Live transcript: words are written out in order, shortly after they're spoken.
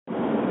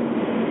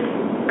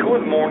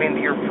Good morning,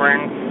 dear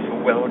friends.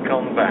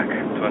 Welcome back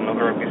to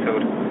another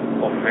episode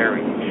of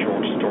Very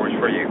Short Stories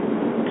for you.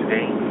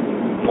 Today,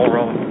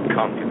 moral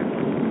confidence.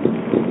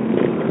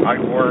 I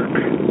work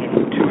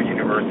in two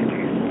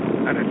universities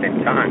at the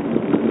same time.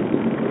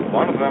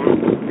 One of them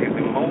is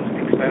the most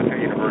expensive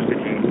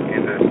university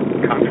in the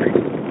country,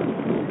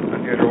 and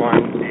the other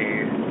one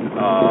is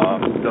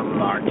the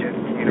largest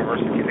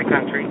university in the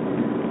country,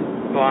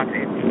 but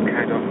it's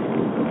kind of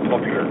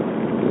popular.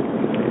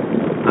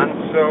 And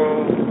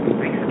so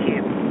these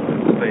kids,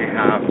 they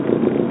have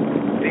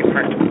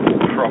different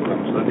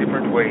problems and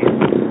different ways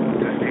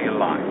to stay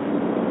alive.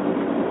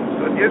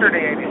 So the other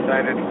day I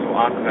decided to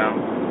ask them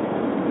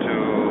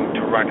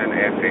to write an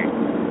essay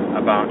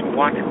about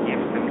what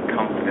gives them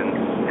confidence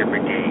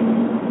every day.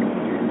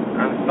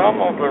 And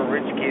some of the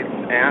rich kids'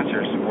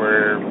 answers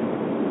were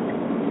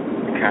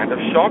kind of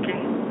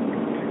shocking.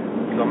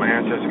 Some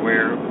answers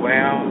were,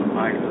 well,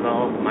 I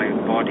love my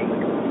body.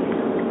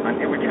 And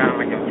every time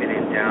I am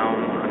feeling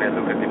down and I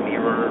look at the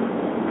mirror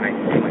and I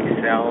see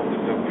myself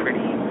so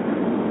pretty,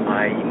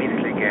 I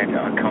immediately get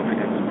a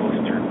confidence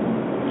booster.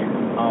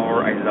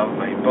 Or I love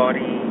my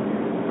body,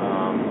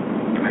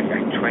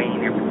 I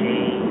train every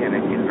day and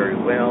I feel very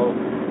well.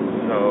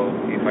 So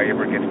if I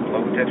ever get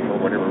bloated for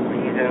whatever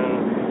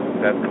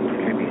reason, that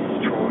completely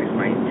destroys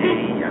my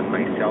day and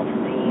my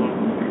self-esteem.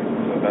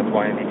 So that's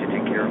why I need to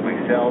take care of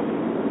myself.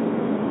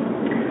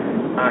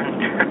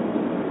 And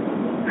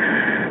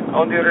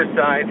on the other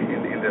side,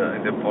 in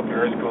the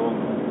popular school,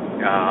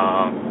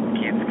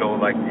 kids go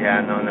like,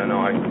 yeah, no,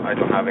 I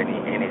don't have any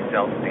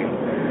self-esteem.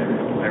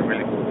 I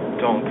really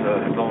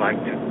don't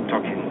like to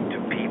talking to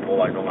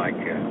people. I don't like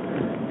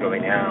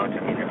going out.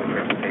 I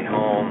prefer to stay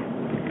home.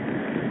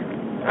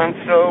 And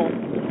so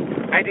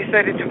I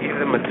decided to give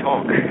them a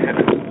talk.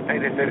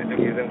 I decided to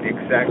give them the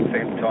exact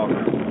same talk.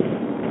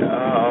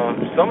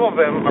 Some of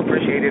them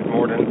appreciate it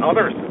more than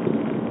others.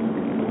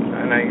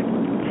 And I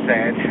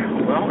said,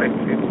 well, it's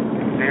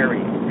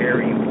very,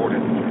 very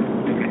important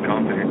to be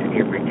confident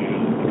every day.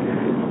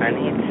 And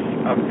it's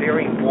a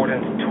very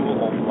important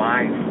tool of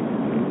life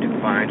to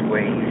find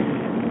ways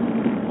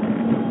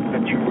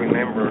that you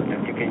remember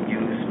that you can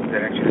use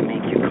that actually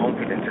make you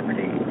confident every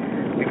day.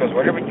 Because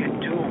whatever you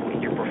do in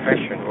your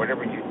profession,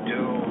 whatever you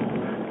do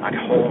at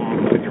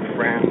home with your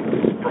friends,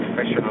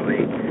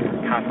 professionally,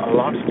 has a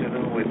lot to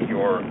do with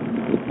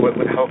with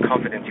how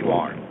confident you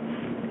are.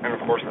 And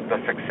of course, the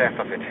success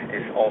of it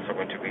is also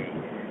going to be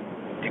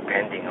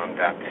depending on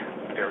that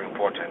very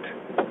important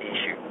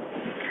issue.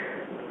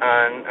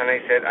 And I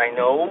said, I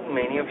know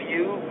many of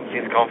you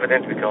feel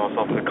confident because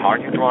of the car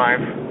you drive,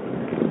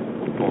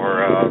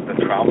 or the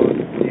travels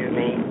you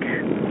make,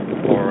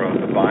 or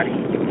the body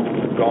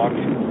you got,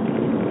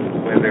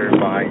 whether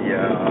by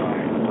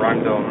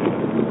random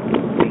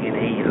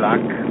DNA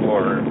luck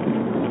or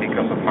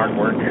because of hard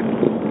work.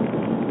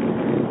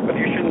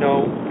 But you should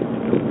know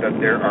that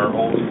there are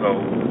also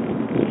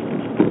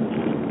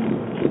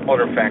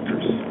other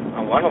factors.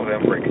 And one of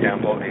them, for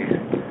example, is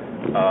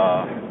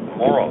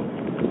moral.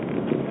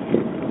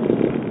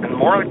 And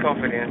moral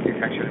confidence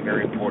is actually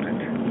very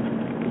important.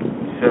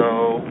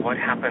 So what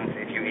happens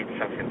if you eat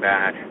something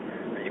bad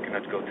and you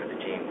cannot go to the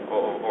gym?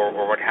 Or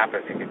what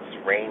happens if it's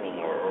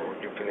raining or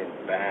you're feeling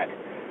bad?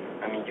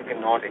 I mean, you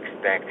cannot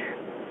expect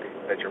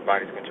that your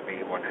body is going to be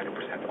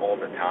 100% all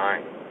the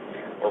time.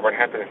 Or what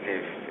happens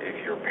if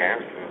your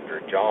parents lose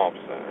their jobs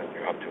and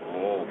you have to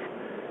move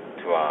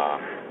to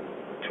a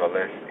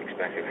less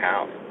expensive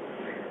house?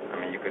 I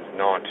mean, you should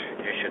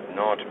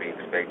not be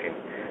expecting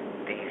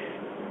these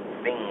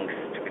things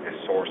to be the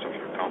source of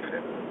your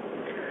confidence.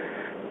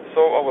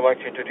 So I would like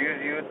to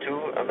introduce you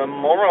to the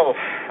moral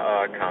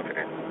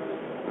confidence.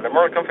 The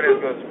moral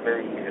confidence goes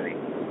very easily.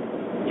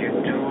 You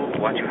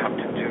do what you have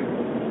to do.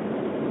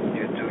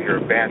 You do your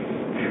best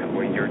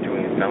when you're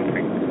doing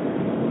something.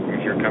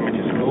 If you're coming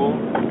to school,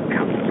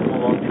 come to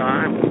school on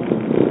time.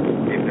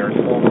 If there's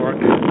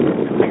homework,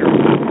 do your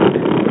homework.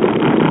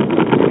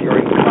 If you're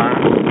in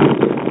class,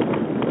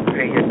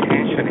 pay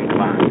attention in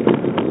class.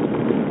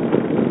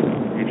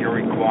 If you're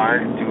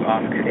required to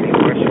ask any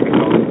question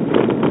because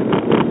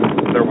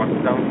there was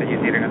something you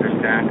didn't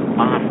understand,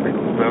 ask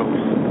those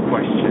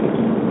questions.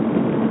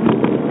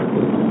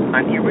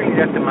 And it really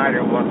doesn't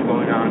matter what's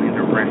going on in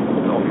the rest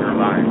of your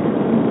life.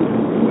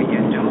 When you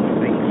do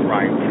things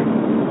right,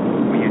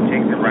 when you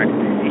take the right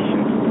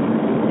decisions,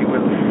 you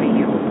will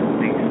feel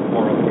this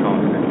moral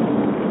confidence.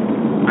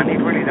 And it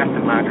really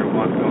doesn't matter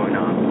what's going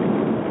on.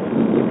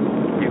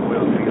 You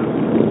will feel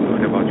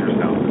good about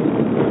yourself.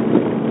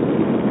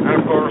 And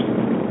of course,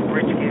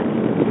 rich kids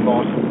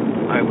thought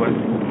I was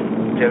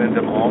telling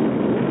them all,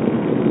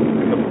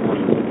 because of course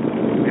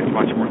it's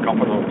much more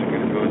comfortable to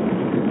feel good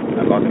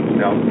about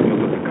themselves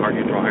because of the car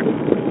you drive.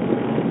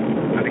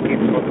 And the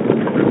kids from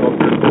the local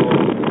school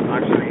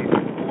actually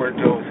were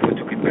those who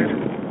took it better.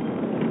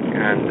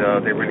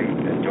 And they really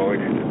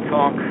enjoyed the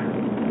talk.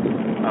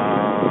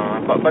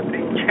 But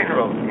in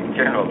general,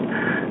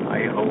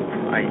 I hope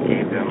I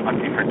gave them a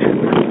different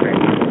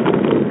perspective.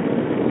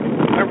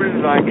 I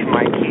really like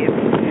my kids,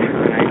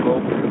 and I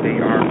hope they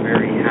are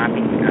very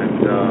happy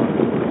and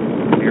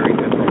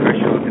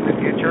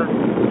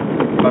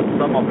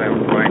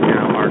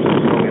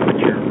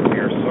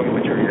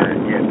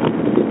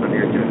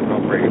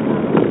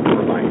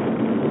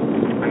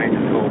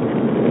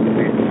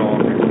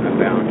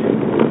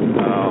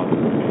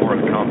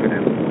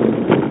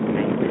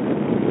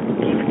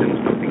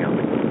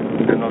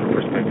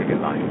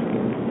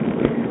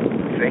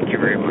you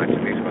very much.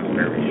 These was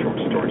very short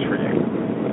stories for you.